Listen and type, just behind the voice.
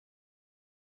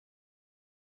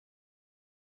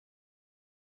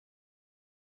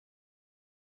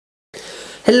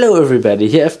Hello everybody,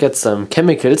 here I've got some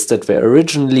chemicals that were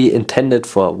originally intended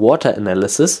for water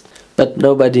analysis, but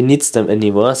nobody needs them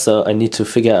anymore, so I need to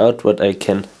figure out what I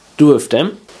can do with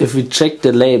them. If we check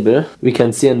the label, we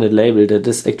can see on the label that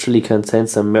this actually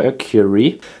contains some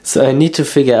mercury, so I need to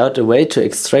figure out a way to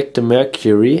extract the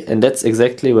mercury, and that's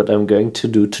exactly what I'm going to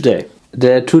do today.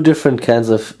 There are two different kinds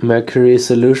of mercury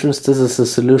solutions. This is a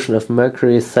solution of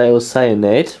mercury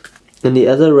thiocyanate. And the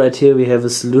other right here we have a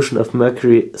solution of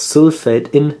mercury sulfate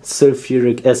in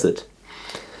sulfuric acid.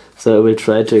 So I will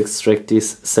try to extract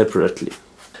these separately.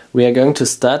 We are going to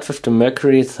start with the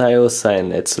mercury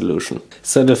thiocyanate solution.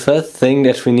 So the first thing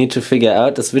that we need to figure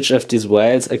out is which of these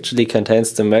vials actually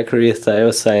contains the mercury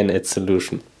thiocyanate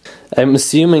solution. I'm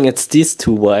assuming it's these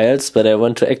two vials, but I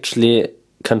want to actually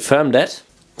confirm that.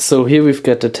 So here we've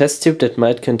got the test tube that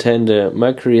might contain the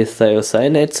mercury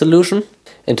thiocyanate solution.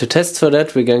 And to test for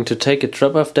that, we're going to take a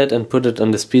drop of that and put it on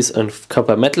this piece of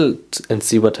copper metal and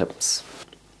see what happens.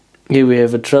 Here we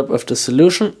have a drop of the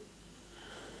solution.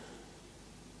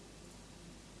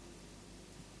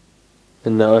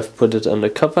 And now I've put it on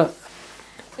the copper.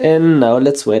 And now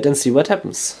let's wait and see what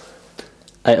happens.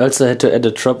 I also had to add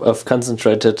a drop of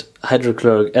concentrated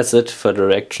hydrochloric acid for the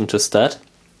reaction to start.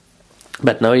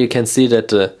 But now you can see that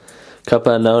the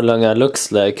copper no longer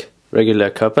looks like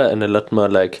regular copper and a lot more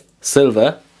like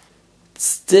silver.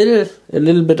 Still a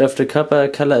little bit of the copper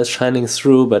color is shining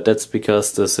through, but that's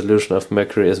because the solution of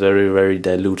mercury is very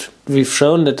dilute. We've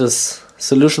shown that this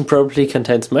solution probably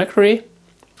contains mercury,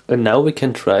 and now we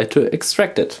can try to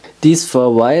extract it. These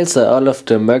four vials are all of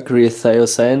the mercury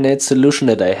thiocyanate solution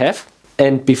that I have.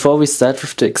 And before we start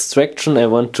with the extraction, I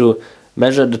want to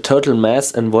measure the total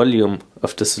mass and volume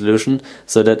of the solution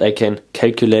so that I can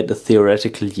calculate a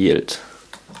theoretical yield.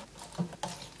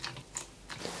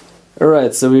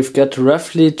 Alright, so we've got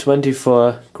roughly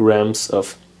 24 grams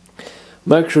of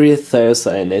mercury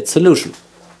thiocyanate solution.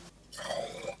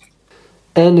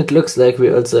 And it looks like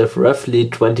we also have roughly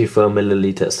 24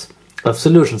 milliliters of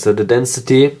solution, so the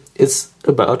density is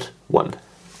about 1.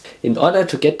 In order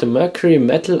to get the mercury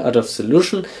metal out of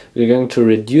solution, we're going to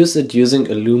reduce it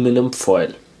using aluminum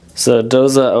foil. So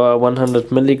those are our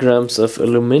 100 milligrams of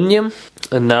aluminium,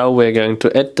 and now we're going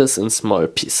to add this in small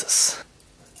pieces.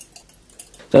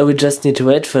 Now we just need to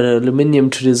wait for the aluminium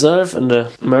to dissolve and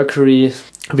the mercury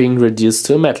being reduced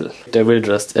to a metal. I will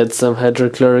just add some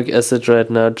hydrochloric acid right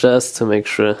now just to make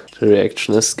sure the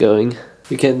reaction is going.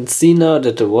 You can see now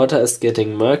that the water is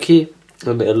getting murky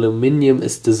and the aluminium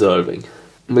is dissolving.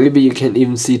 Maybe you can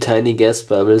even see tiny gas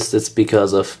bubbles. That's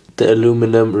because of the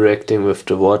aluminum reacting with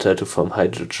the water to form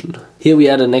hydrogen. Here we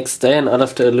are the next day and all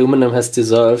of the aluminum has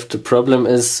dissolved. The problem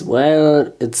is,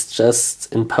 well, it's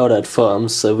just in powdered form,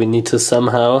 so we need to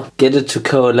somehow get it to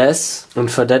coalesce, and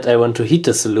for that I want to heat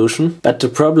the solution. But the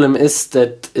problem is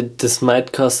that this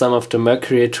might cause some of the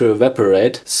mercury to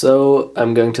evaporate, so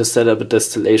I'm going to set up a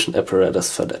distillation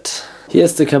apparatus for that.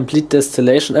 Here's the complete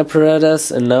distillation apparatus,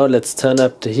 and now let's turn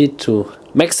up the heat to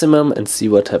maximum and see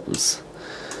what happens.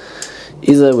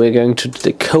 Either we're going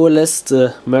to coalesce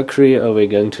the mercury or we're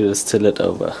going to distill it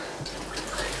over.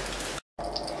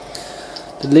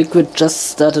 The liquid just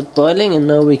started boiling and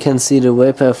now we can see the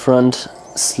vapor front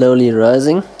slowly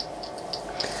rising.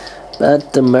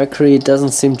 But the mercury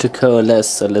doesn't seem to coalesce,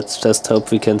 so let's just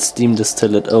hope we can steam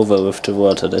distill it over with the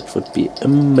water. That would be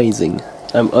amazing.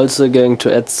 I'm also going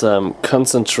to add some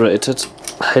concentrated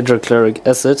hydrochloric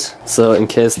acid, so in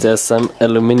case there's some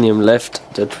aluminium left,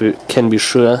 that we can be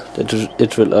sure that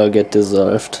it will all get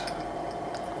dissolved.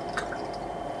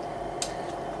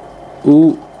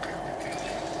 Ooh,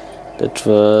 that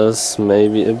was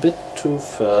maybe a bit too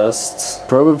fast.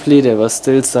 Probably there was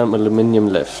still some aluminium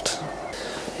left.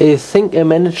 I think I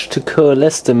managed to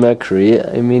coalesce the mercury.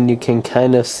 I mean, you can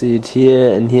kind of see it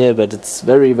here and here, but it's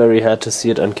very hard to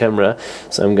see it on camera.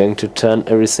 So I'm going to turn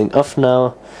everything off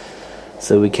now,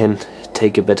 so we can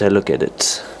take a better look at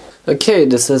it. Okay,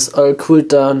 this has all cooled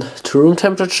down to room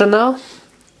temperature now.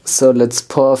 So let's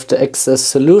pour off the excess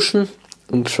solution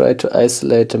and try to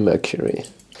isolate the mercury.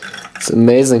 It's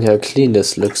amazing how clean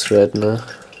this looks right now.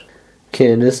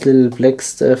 Okay, and this little black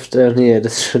stuff down here,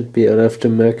 this should be all of the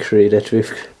mercury that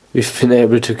we've been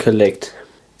able to collect.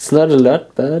 It's not a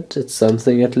lot, but it's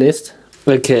something at least.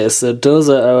 Okay, so those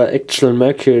are our actual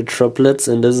mercury droplets,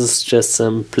 and this is just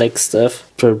some black stuff,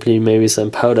 probably maybe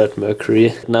some powdered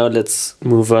mercury. Now let's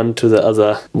move on to the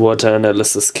other water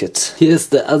analysis kit. Here's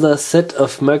the other set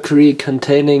of mercury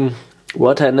containing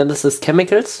water analysis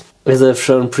chemicals. As I've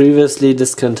shown previously,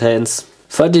 this contains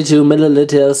 42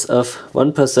 milliliters of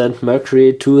 1%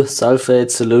 mercury 2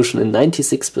 sulfate solution in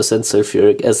 96%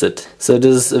 sulfuric acid. So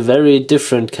this is a very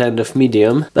different kind of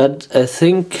medium, but I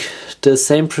think the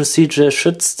same procedure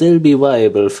should still be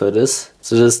viable for this.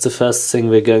 So this is the first thing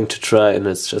we're going to try, and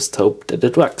let's just hope that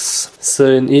it works. So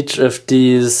in each of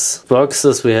these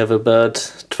boxes we have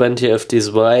about 20 of these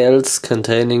vials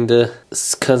containing the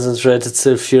concentrated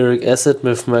sulfuric acid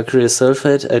with mercury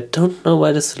sulfate. I don't know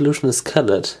why the solution is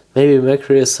colored. Maybe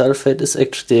mercury sulfate is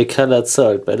actually a colored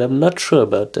salt, but I'm not sure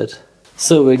about that.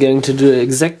 So we're going to do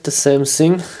exact the same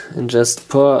thing and just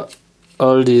pour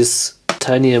all these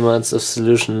tiny amounts of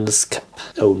solution in this cup.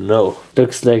 Oh no.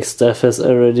 Looks like stuff has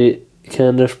already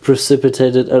kind of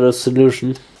precipitated out of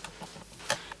solution.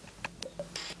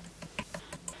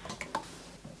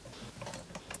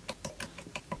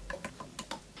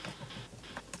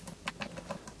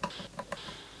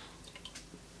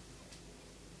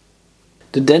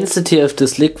 The density of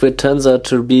this liquid turns out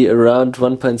to be around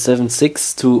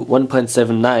 1.76 to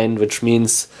 1.79, which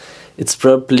means it's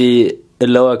probably a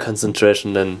lower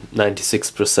concentration than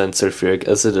 96% sulfuric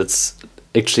acid. It's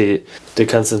actually, the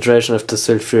concentration of the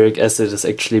sulfuric acid is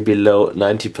actually below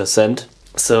 90%.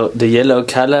 So the yellow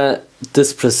color,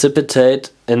 this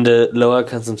precipitate, and the lower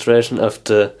concentration of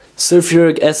the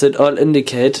sulfuric acid all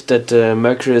indicate that the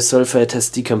mercury sulfate has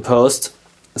decomposed.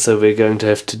 So we're going to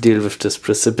have to deal with this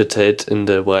precipitate in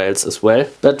the vials as well.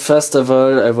 But first of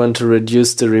all, I want to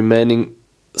reduce the remaining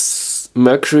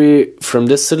mercury from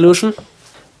this solution.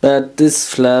 But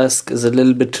this flask is a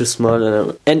little bit too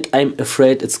small and I'm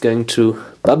afraid it's going to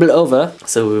bubble over.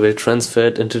 So we will transfer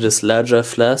it into this larger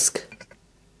flask.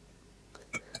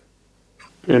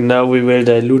 And now we will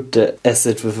dilute the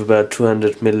acid with about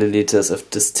 200 milliliters of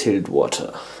distilled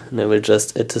water. And I will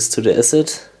just add this to the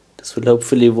acid. This will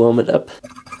hopefully warm it up.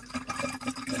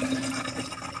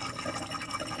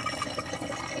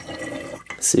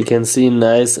 So you can see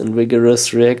nice and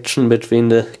vigorous reaction between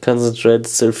the concentrated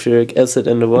sulfuric acid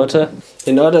and the water.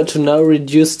 In order to now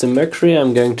reduce the mercury,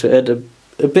 I'm going to add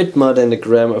a bit more than a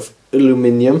gram of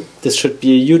aluminium. This should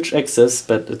be a huge excess,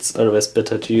 but it's always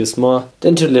better to use more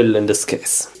than too little in this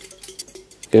case.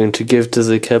 Going to give this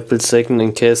a couple seconds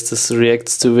in case this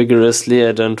reacts too vigorously.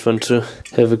 I don't want to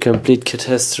have a complete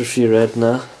catastrophe right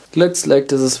now. Looks like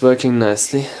this is working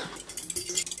nicely.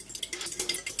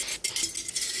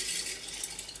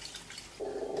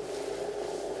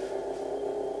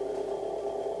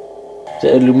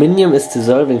 The aluminium is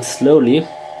dissolving slowly,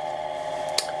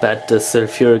 but the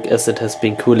sulfuric acid has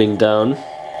been cooling down.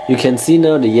 You can see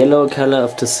now the yellow color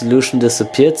of the solution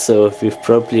disappeared, so we've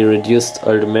probably reduced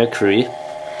all the mercury.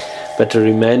 But the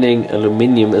remaining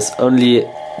aluminium is only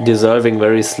dissolving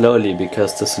very slowly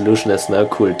because the solution has now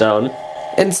cooled down.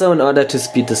 And so in order to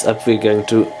speed this up, we're going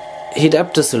to heat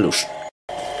up the solution.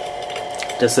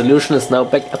 The solution is now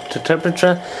back up to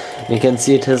temperature. You can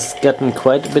see it has gotten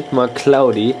quite a bit more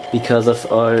cloudy because of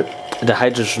all the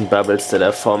hydrogen bubbles that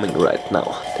are forming right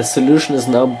now. The solution is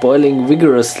now boiling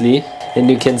vigorously and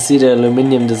you can see the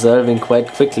aluminium dissolving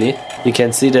quite quickly. You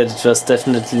can see that it was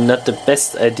definitely not the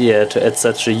best idea to add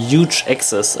such a huge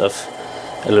excess of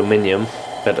aluminium,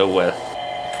 but oh well.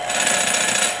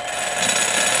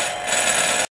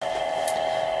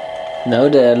 Now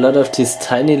there are a lot of these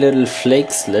tiny little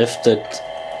flakes left that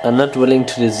are not willing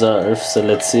to dissolve, so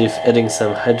let's see if adding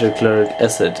some hydrochloric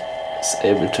acid is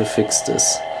able to fix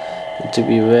this. Need to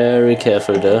be very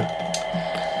careful though.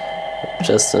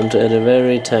 Just want to add a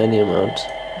very tiny amount.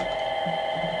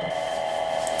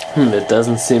 It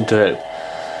doesn't seem to help.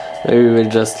 Maybe we'll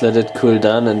just let it cool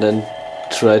down and then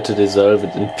try to dissolve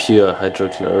it in pure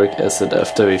hydrochloric acid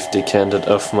after we've decanted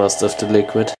off most of the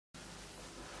liquid.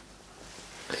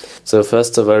 So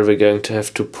first of all we're going to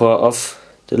have to pour off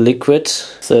the liquid.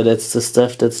 So that's the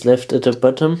stuff that's left at the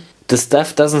bottom. The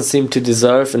stuff doesn't seem to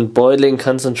dissolve in boiling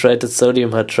concentrated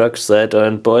sodium hydroxide or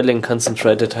in boiling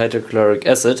concentrated hydrochloric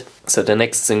acid. So the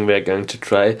next thing we're going to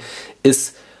try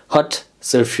is hot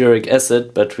sulfuric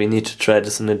acid, but we need to try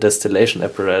this in a distillation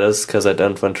apparatus because I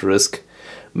don't want to risk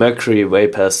mercury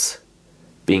vapors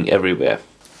being everywhere.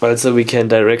 Also we can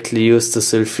directly use the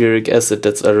sulfuric acid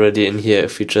that's already in here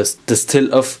if we just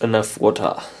distill off enough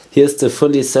water. Here's the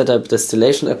fully set up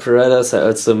distillation apparatus. I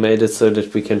also made it so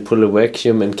that we can pull a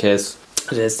vacuum in case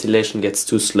the distillation gets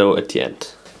too slow at the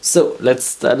end. So let's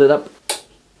start it up.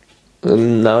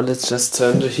 And now let's just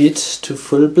turn the heat to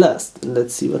full blast and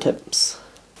let's see what happens.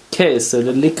 Okay, so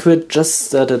the liquid just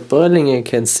started boiling. You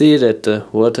can see that the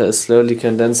water is slowly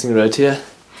condensing right here.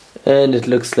 And it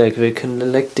looks like we're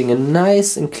collecting a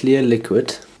nice and clear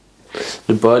liquid.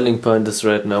 The boiling point is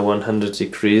right now 100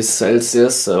 degrees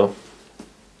Celsius, so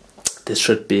this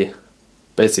should be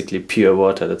basically pure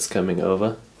water that's coming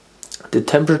over. The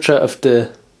temperature of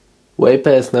the vapor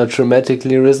is now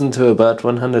dramatically risen to about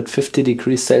 150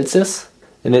 degrees Celsius,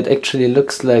 and it actually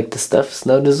looks like the stuff is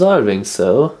now dissolving,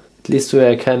 so at least we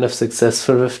are kind of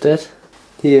successful with that.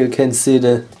 Here you can see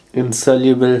the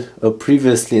insoluble or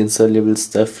previously insoluble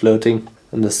stuff floating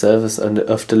on the surface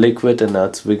of the liquid, and now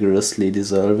it's vigorously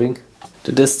dissolving.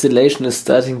 The distillation is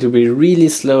starting to be really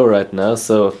slow right now,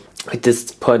 so at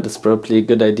this point it's probably a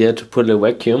good idea to pull a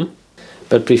vacuum.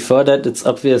 But before that, it's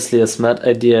obviously a smart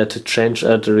idea to change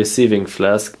out the receiving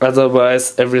flask.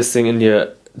 Otherwise, everything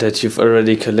that you've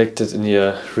already collected in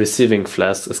your receiving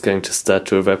flask is going to start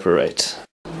to evaporate.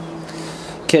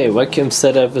 Okay, vacuum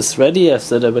setup is ready. I've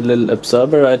set up a little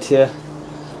absorber right here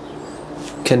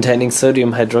containing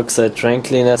sodium hydroxide drain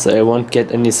cleaner, so I won't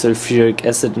get any sulfuric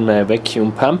acid in my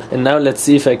vacuum pump. And now let's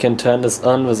see if I can turn this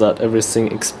on without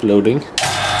everything exploding.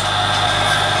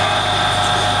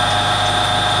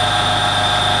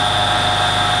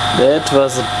 That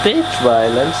was a bit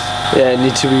violent. Yeah, I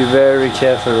need to be very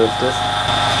careful with this.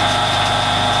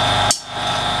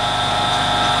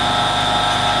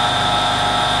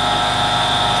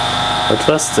 What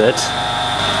was that?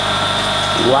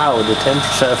 Wow, the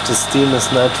temperature of the steam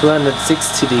is now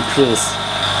 260 degrees.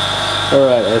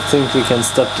 Alright, I think we can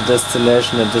stop the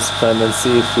distillation at this point and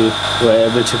see if we were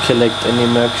able to collect any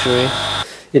mercury.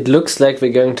 It looks like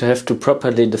we're going to have to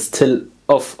properly distill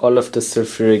off all of the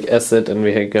sulfuric acid, and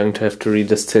we are going to have to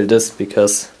redistill this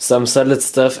because some solid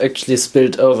stuff actually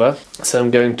spilled over. So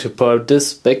I'm going to pour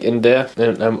this back in there,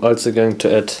 and I'm also going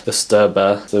to add a stir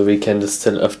bar so we can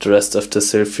distill off the rest of the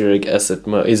sulfuric acid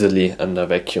more easily under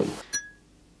vacuum.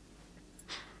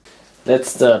 Let's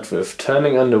start with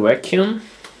turning on the vacuum.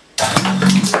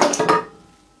 It's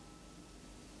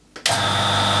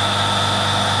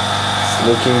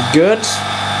looking good.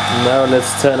 Now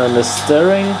let's turn on the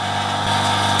stirring.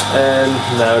 And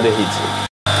now the heating.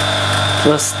 It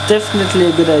was definitely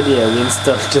a good idea we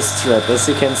installed this trap. As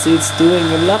you can see, it's doing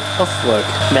a lot of work.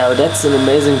 Now that's an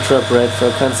amazing drop rate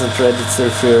for concentrated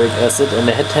sulfuric acid, and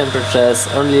the head temperature is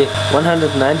only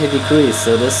 190 degrees,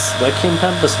 so this vacuum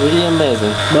pump is really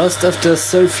amazing. Most of the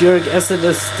sulfuric acid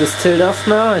is distilled off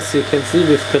now. As you can see,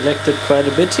 we've collected quite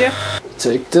a bit here.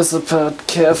 Take this apart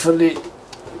carefully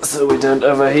so we don't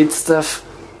overheat stuff.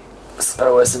 It's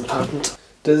always important.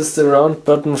 This is the round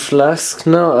bottom flask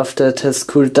now after it has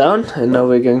cooled down, and now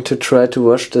we're going to try to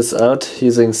wash this out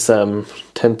using some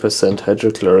 10%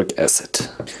 hydrochloric acid.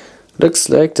 Looks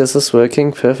like this is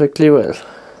working perfectly well.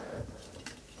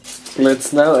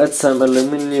 Let's now add some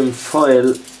aluminium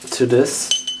foil to this,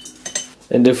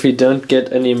 and if we don't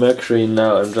get any mercury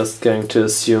now, I'm just going to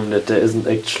assume that there isn't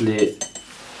actually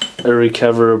a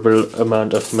recoverable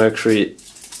amount of mercury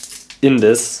in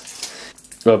this.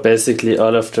 Well, basically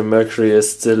all of the mercury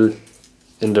is still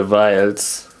in the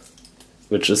vials,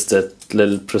 which is that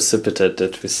little precipitate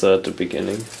that we saw at the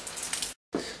beginning.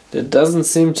 There doesn't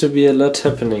seem to be a lot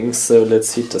happening, so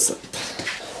let's heat this up.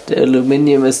 The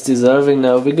aluminium is dissolving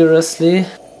now vigorously,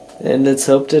 and let's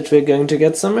hope that we're going to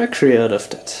get some mercury out of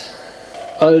that.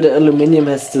 All the aluminium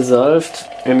has dissolved,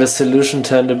 and the solution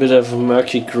turned a bit of a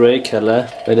murky grey color,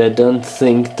 but I don't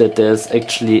think that there's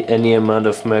actually any amount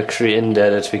of mercury in there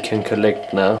that we can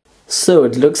collect now. So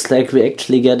it looks like we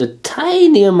actually got a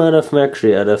tiny amount of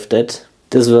mercury out of that.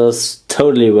 This was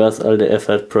totally worth all the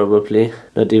effort probably.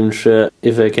 Not even sure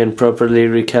if I can properly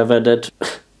recover that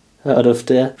out of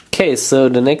there. Okay, so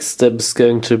the next step is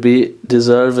going to be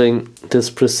dissolving this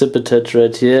precipitate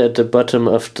right here at the bottom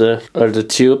of all the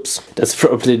tubes. That's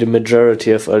probably the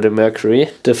majority of all the mercury.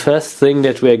 The first thing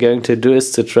that we are going to do is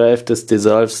to try if this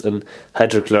dissolves in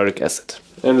hydrochloric acid.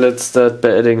 And let's start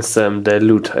by adding some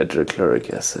dilute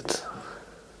hydrochloric acid.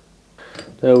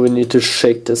 Now we need to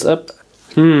shake this up.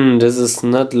 This is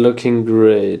not looking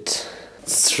great.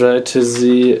 Let's try to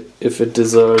see if it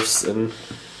dissolves in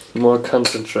more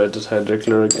concentrated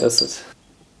hydrochloric acid.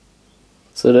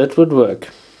 So that would work.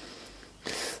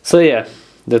 So yeah,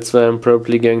 that's what I'm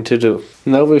probably going to do.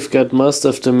 Now we've got most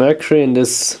of the mercury in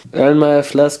this Erlenmeyer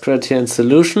flask right here in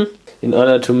solution. In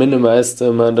order to minimize the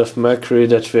amount of mercury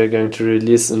that we are going to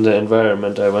release in the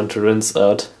environment, I want to rinse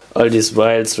out all these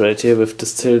vials right here with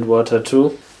distilled water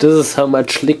too. This is how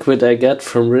much liquid I get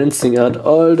from rinsing out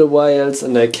all the vials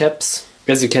and their caps.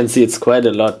 As you can see, it's quite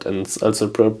a lot, and it's also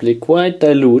probably quite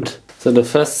dilute. So the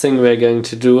first thing we're going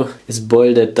to do is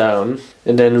boil that down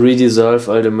and then redissolve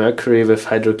all the mercury with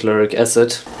hydrochloric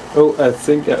acid. Oh, I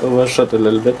think I overshot a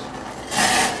little bit.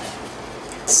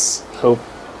 Let's hope.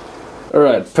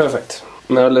 Alright, perfect.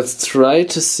 Now let's try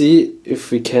to see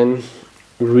if we can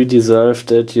redissolve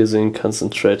that using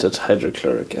concentrated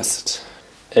hydrochloric acid.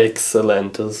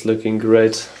 Excellent, it's looking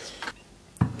great.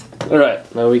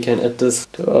 Alright, now we can add this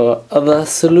to our other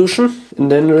solution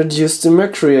and then reduce the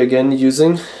mercury again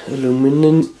using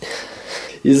aluminum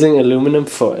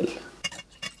foil.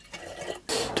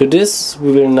 To this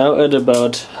we will now add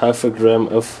about half a gram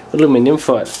of aluminum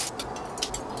foil.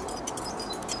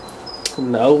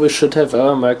 Now we should have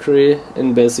our mercury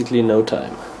in basically no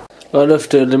time. All of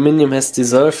the aluminum has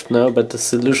dissolved now, but the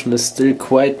solution is still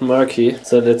quite murky,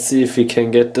 so let's see if we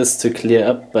can get this to clear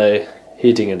up by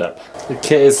heating it up.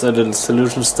 Okay, so the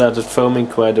solution started foaming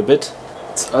quite a bit.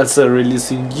 It's also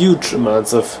releasing huge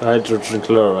amounts of hydrogen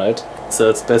chloride, so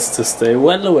it's best to stay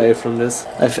well away from this.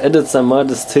 I've added some more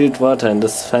distilled water and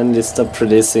this finally stopped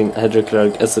releasing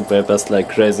hydrochloric acid vapors like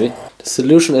crazy. The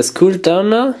solution has cooled down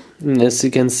now, and as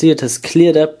you can see it has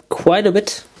cleared up quite a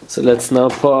bit. So let's now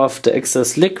pour off the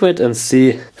excess liquid and see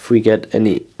if we get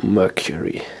any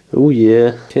mercury. Oh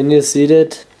yeah, can you see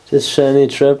that? This shiny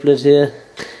droplet here?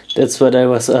 That's what I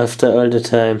was after all the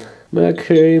time.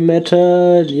 Mercury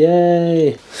metal,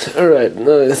 yay! Alright,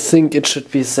 now I think it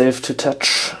should be safe to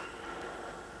touch.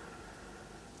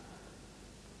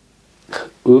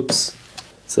 Oops.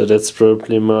 So that's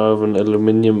probably more of an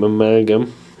aluminium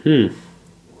amalgam.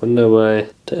 Wonder why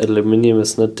the aluminium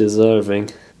is not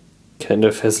dissolving. Kind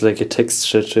of has like a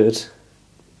texture to it.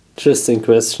 Interesting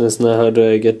question is now, how do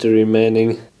I get the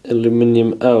remaining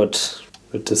aluminium out?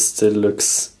 But this still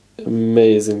looks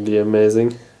amazingly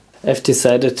amazing. I've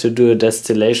decided to do a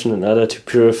distillation in order to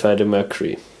purify the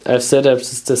mercury. I've set up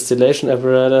this distillation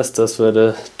apparatus. Those were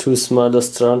the two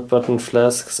smallest round bottom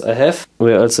flasks I have.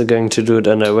 We're also going to do it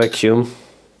under vacuum.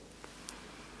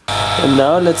 And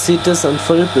now let's heat this on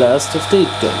full blast with the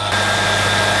heat gun.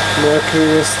 Mercury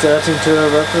is starting to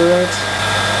evaporate,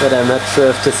 but I'm not sure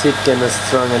if this heat gun is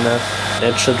strong enough.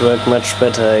 That should work much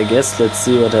better, I guess. Let's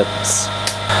see what happens.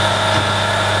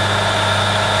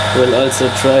 We'll also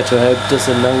try to help this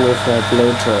along with my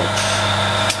blowtorch.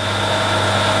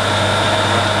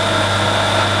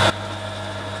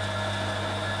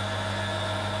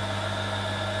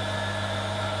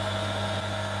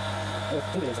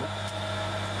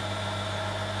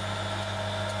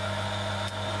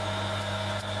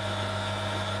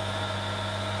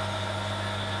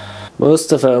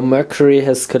 Most of our mercury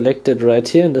has collected right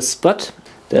here in this spot.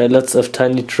 There are lots of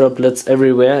tiny droplets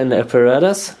everywhere in the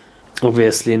apparatus.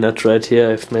 Obviously not right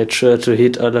here. I've made sure to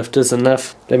heat all of this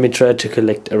enough. Let me try to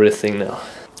collect everything now.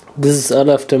 This is all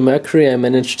of the mercury I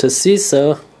managed to see,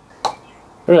 so...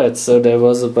 Alright, so there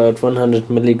was about 100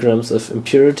 milligrams of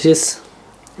impurities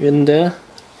in there.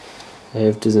 I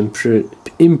have these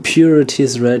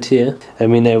impurities right here. I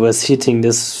mean, I was heating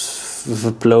this with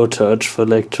a blowtorch for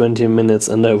like 20 minutes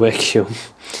under vacuum.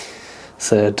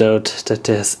 So I doubt that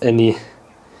there's any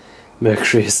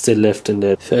mercury still left in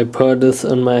there. If I pour this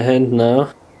on my hand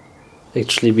now, it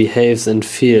actually behaves and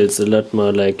feels a lot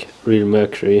more like real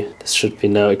mercury. This should be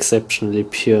now exceptionally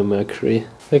pure mercury.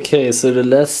 Okay, so the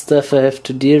last stuff I have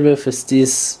to deal with is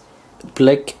these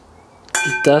black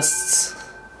dusts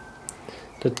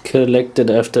that collected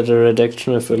after the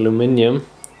reduction of aluminium,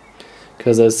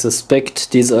 because I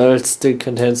suspect these oils still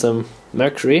contain some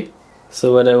mercury.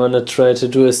 So what I want to try to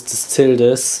do is distill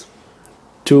this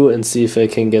too and see if I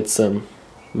can get some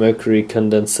mercury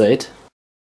condensate.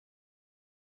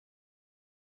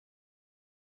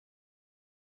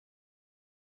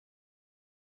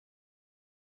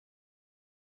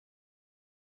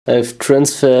 I've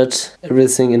transferred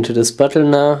everything into this bottle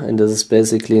now, and this is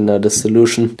basically now the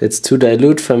solution that's too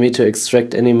dilute for me to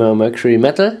extract any more mercury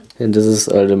metal. And this is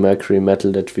all the mercury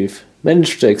metal that we've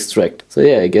managed to extract. So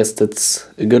yeah, I guess that's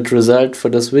a good result for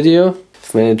this video.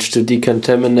 I've managed to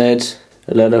decontaminate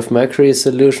a lot of mercury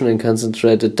solution and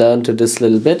concentrate it down to this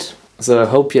little bit. So I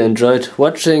hope you enjoyed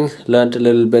watching, learned a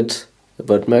little bit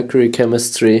about mercury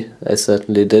chemistry. I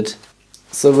certainly did.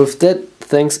 So with that,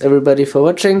 thanks everybody for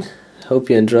watching. Hope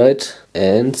you enjoyed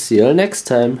and see you all next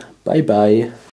time. Bye bye.